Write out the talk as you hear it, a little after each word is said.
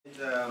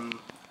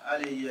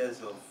early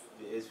years of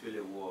the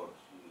SPLA war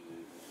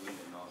between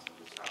the North and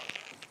the South.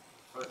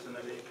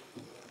 Personally,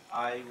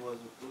 I was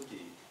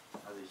recruited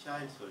as a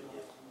child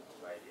soldier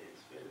by the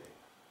SPLA,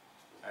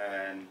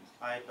 and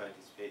I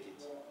participated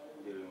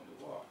during the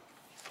war.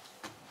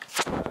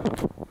 At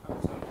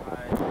some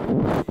time,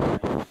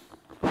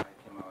 I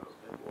came out of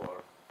that war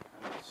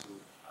and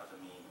pursued other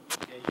means of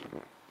education.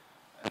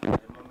 And at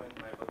the moment,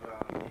 my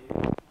background is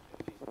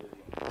peace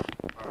building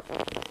part of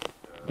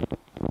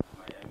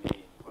my MA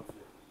in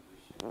conflict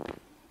resolution,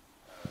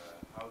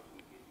 how to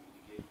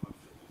mitigate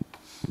conflict,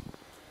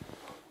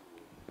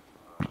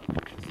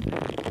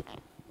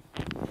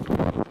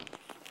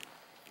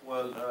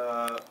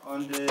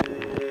 on the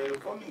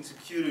reforming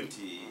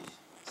security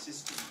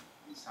system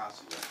in South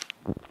Sudan,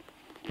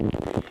 we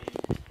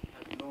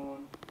have known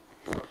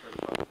several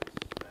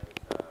factors like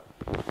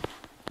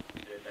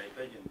the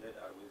divergence that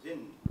are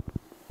within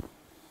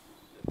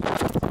the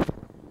party,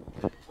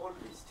 that all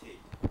the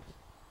state,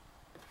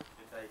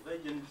 the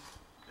divergence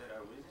that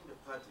are within the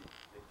party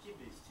that keep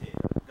the state,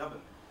 the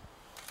government,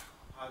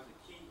 are the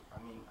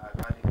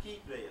key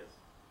players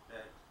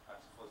that are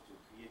supposed to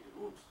create the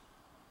route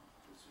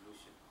to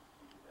solution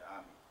into the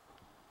army.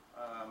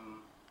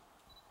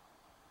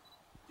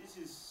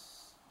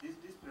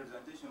 This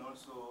presentation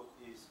also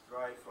is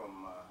derived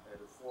from a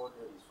report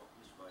that is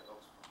published by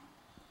Oxfam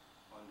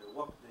on the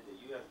work that the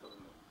U.S.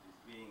 government is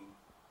doing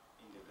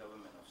in the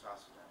government of South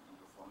Sudan in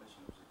the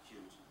formation of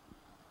security.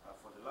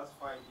 For the last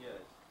 5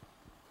 years,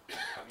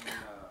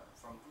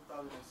 from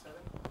 2007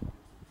 to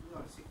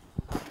 2006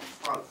 to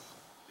 2012,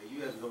 the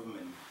U.S.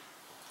 government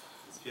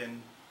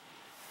spent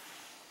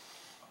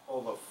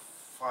over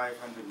 $500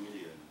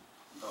 million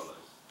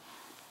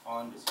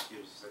on the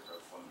security sector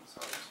from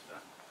South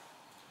Sudan.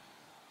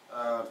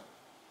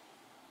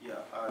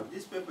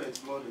 This paper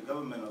explored the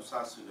government of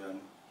South Sudan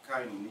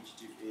carrying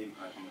initiative aimed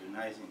at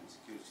modernizing the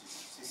security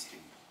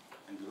system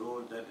and the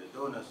role that the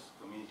donors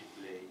community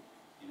play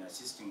in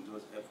assisting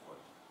those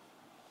efforts.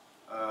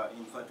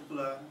 In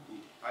particular,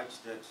 it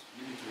urged that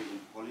military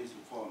and police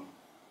reform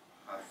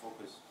are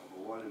focused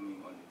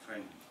overwhelmingly on the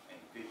training and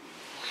equipping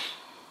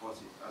the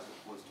forces as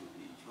opposed to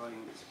the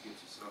ensuring the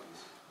security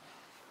service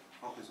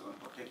focus on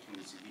protecting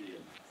the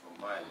civilian from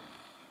violence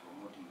and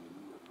promoting the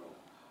rule of law.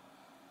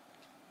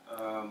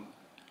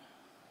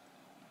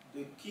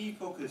 The key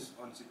focus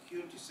on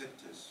security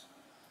sectors,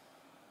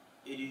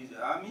 it is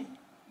the army,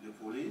 the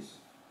police,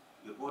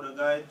 the border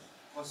guard,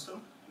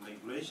 custom,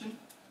 immigration,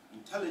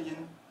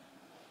 intelligence,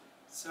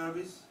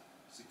 service,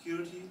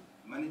 security,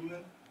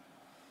 management,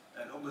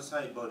 and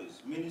oversight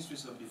bodies,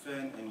 ministries of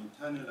defense and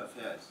internal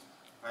affairs,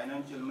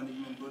 financial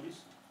management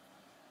bodies,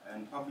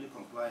 and public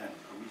compliance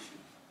commission,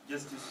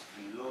 justice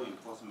and law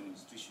enforcement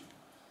institutions,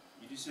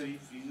 judiciary,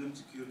 prison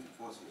security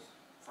forces,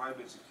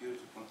 private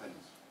security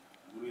companies,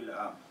 guerrilla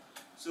arms.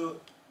 So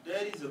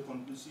there is a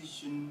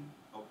composition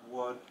of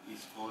what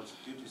is called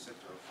security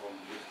sector reform,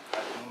 which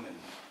at the moment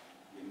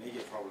is a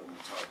major problem in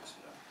South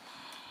Sudan.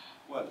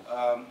 Well,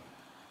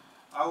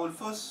 I will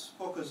first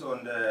focus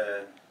on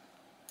the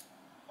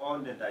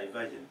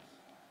divergence.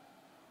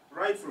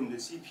 Right from the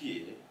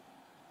CPA,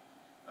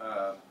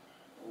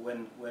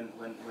 when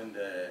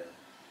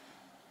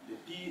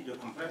the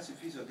comprehensive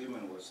peace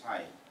agreement was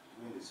signed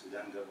between the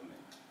Sudan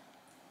government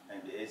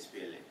and the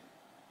SPLA,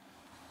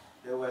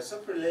 there were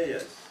separate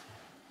layers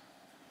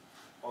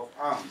of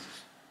arms.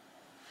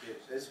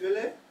 There's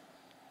SPLA,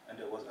 and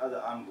there was other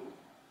armed group.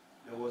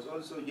 There was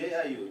also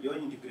JIU,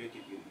 Joint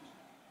Integrated Unit.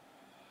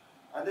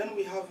 And then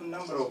we have a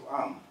number of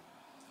arms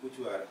which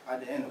were at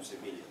the end of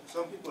civilian.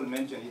 Some people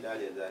mentioned it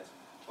earlier that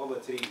over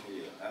 3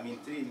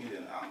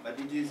 million armed, but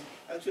it is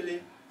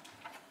actually,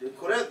 the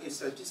correct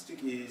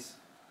statistic is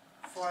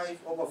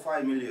over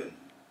 5 million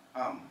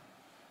armed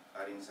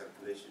are in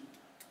circulation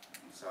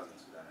in Southern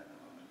Sudan at the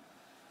moment,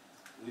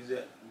 with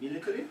the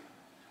military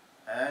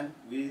and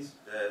with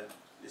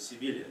the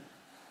civilian.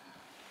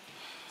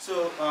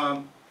 So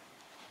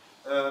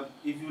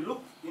if you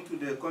look into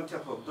the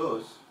context of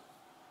those,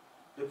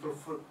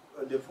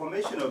 the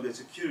formation of the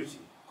security,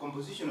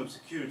 composition of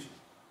security,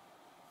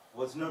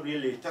 was not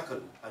really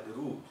tackled at the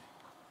root.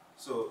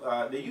 So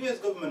the U.S.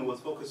 government was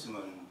focusing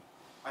on,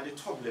 at the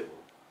top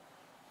level,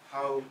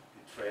 how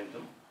to train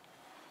them,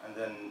 and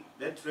then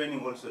that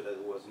training also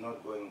that was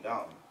not going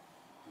down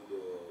to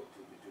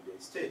the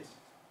state.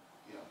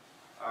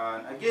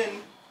 And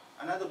again,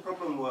 another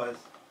problem was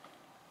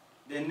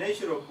the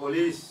nature of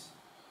police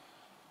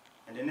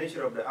and the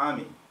nature of the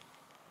army.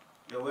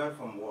 They were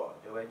from war.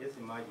 They were just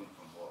emerging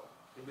from war.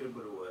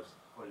 Everybody was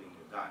holding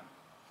the gun.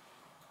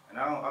 And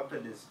now after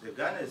this, the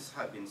gunners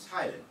have been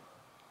silent.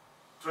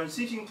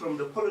 Transitioning from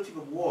the politics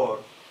of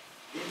war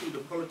into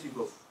the politics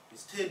of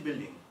state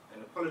building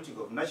and the politics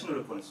of national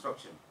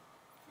reconstruction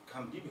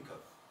become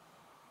difficult.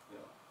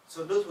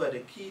 So those were the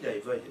key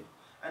divergence.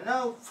 And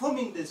now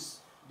forming this,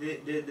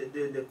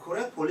 the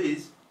correct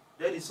police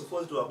that is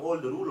supposed to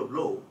uphold the rule of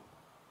law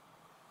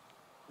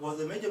was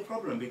a major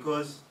problem,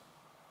 because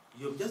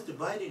you've just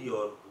divided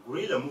your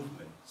guerrilla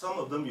movement. Some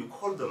of them you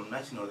call them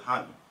national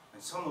army,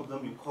 and some of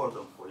them you call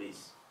them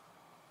police.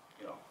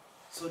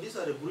 So these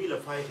are the guerrilla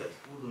fighters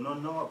who do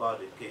not know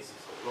about the cases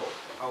of law,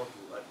 how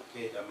to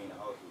advocate,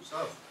 how to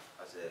serve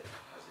as a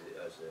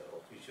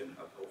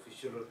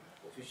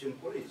official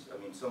police.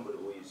 Somebody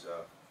who is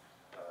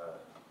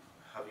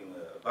having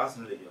a vast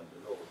knowledge on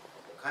the law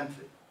of the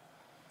country.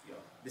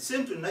 The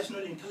same to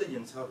national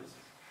intelligence services.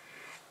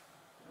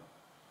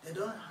 They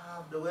don't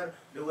have,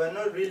 they were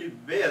not really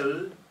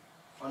built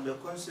on the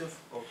concept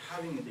of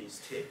having the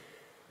state.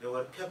 They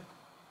were kept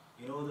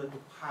in order to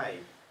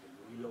fight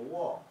the guerrilla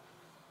war.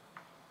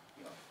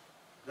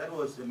 That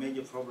was the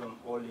major problem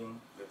holding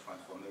the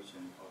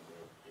transformation of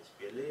the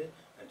SPLA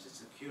and the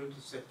security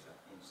sector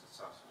in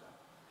South Sudan.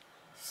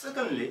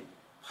 Secondly,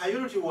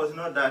 priority was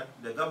not that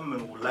the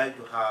government would like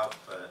to have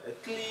a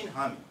clean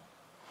army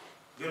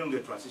during the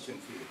transition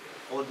period,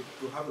 or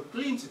to have a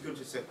clean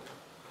security sector.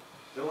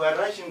 They were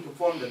rushing to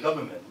form the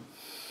government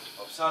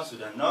of South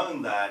Sudan,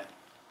 knowing that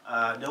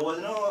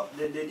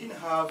they didn't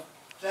have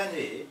plan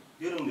A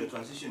during the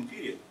transition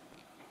period.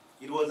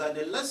 It was at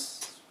the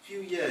last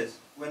few years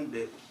when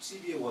the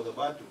CBA was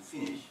about to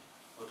finish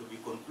or to be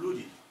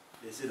concluded,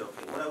 they said,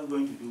 okay, what are we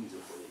going to do with the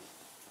police?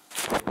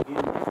 They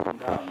begin to bring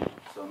down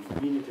some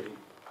military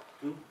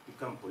to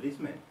become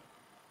policemen.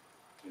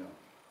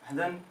 And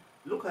then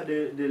look at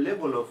the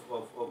level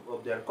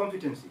of their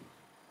competency.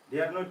 They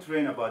are not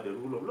trained about the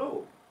rule of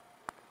law.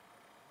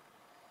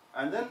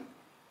 And then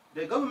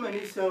the government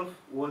itself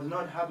was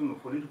not having a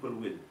political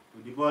will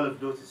to develop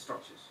those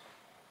structures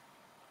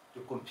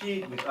to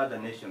compete with other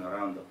nations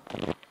around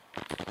them.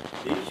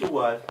 The issue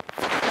was,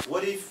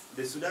 what if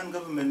the Sudan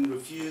government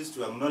refused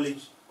to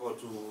acknowledge or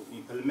to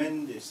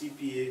implement the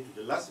CPA to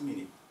the last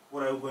minute?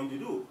 What are we going to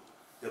do?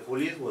 The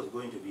police was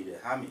going to be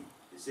the army,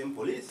 the same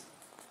police.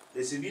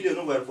 The civilians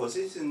who were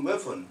possessing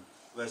weapons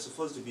were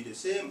supposed to be the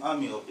same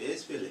army of the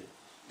SPLA.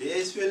 The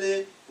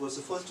SPLA was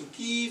supposed to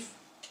keep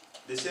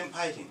the same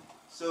fighting.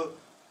 So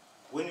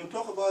when you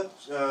talk about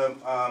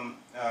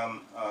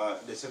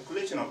the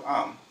circulation of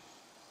arms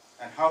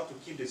and how to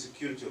keep the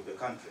security of the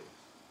country,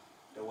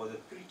 there was a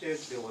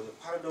pretext, there was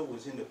a paradox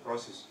within the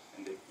process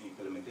and the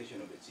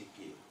implementation of the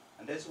CPA.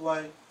 And that's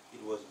why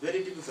it was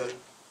very difficult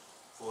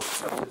for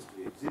structures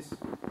to exist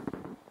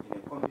in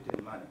a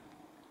competent manner.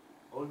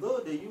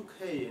 Although the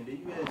UK and the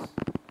US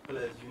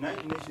plus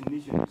United Nations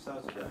mission in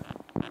South Sudan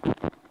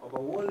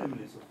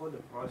overwhelmingly support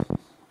the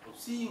process of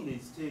seeing the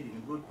state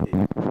in good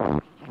faith,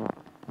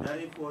 their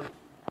effort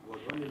was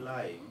only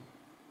lying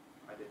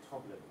at the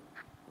top level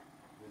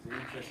with the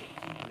interest of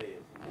key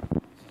players in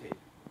the state.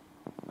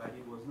 But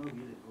it was not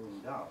really going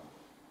down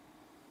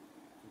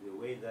to the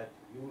way that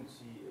you would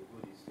see a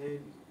good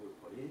state with a good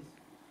police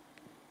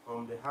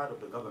from the heart of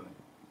the government.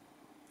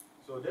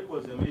 So that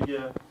was a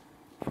major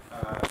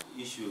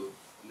issue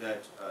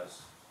that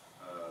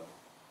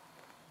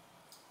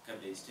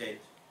kept the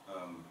state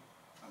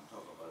and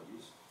talk about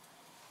this.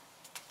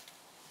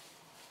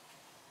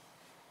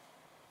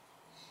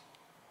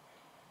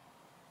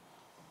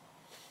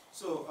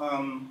 So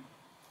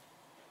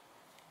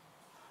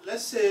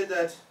let's say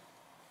that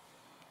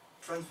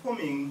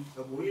transforming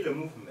the guerrilla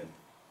movement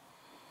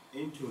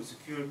into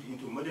security,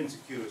 into modern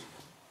security,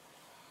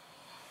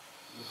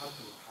 you have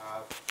to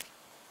have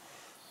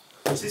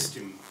a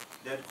system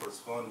that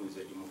corresponds with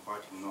the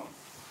democratic norm.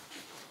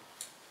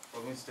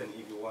 For instance,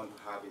 if you want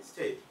to have a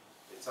state,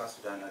 the South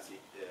Sudan, as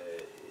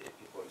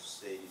people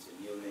say, is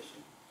a neo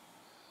nation.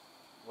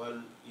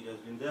 Well, it has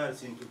been there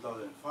since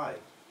 2005,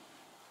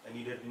 and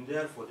it has been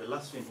there for the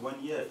last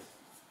 21 years.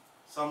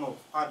 Some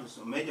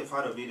major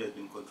part of it has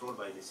been controlled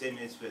by the same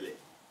SPLA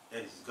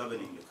that is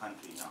governing the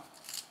country now.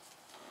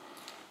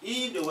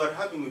 If they were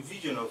having a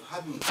vision of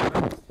having a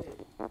separate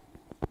state,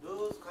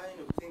 those kind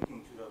of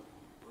thinking should have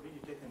already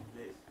taken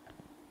place,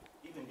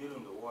 even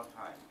during the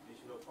wartime. They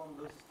should have formed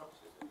those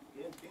structures and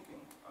began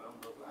thinking along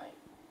those lines.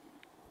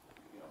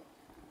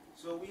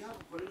 So we have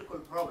a political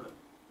problem.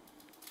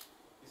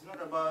 It's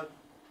not about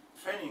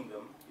training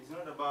them. It's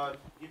not about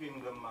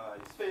giving them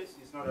space.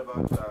 It's not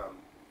about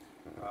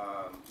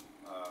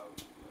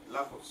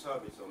lack of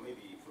service or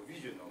maybe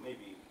provision or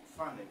maybe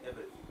fund and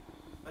everything.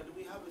 But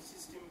we have a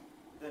system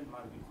that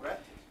must be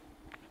corrected.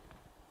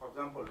 For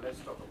example, let's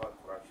talk about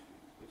corruption,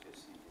 which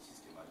is in the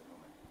system at the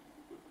moment.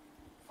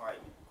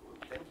 Fine, good,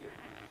 thank you.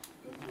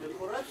 The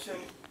corruption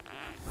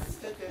has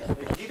taken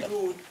a deep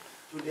root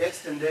to the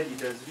extent that it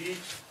has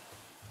reached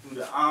to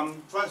the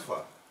armed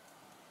transfer.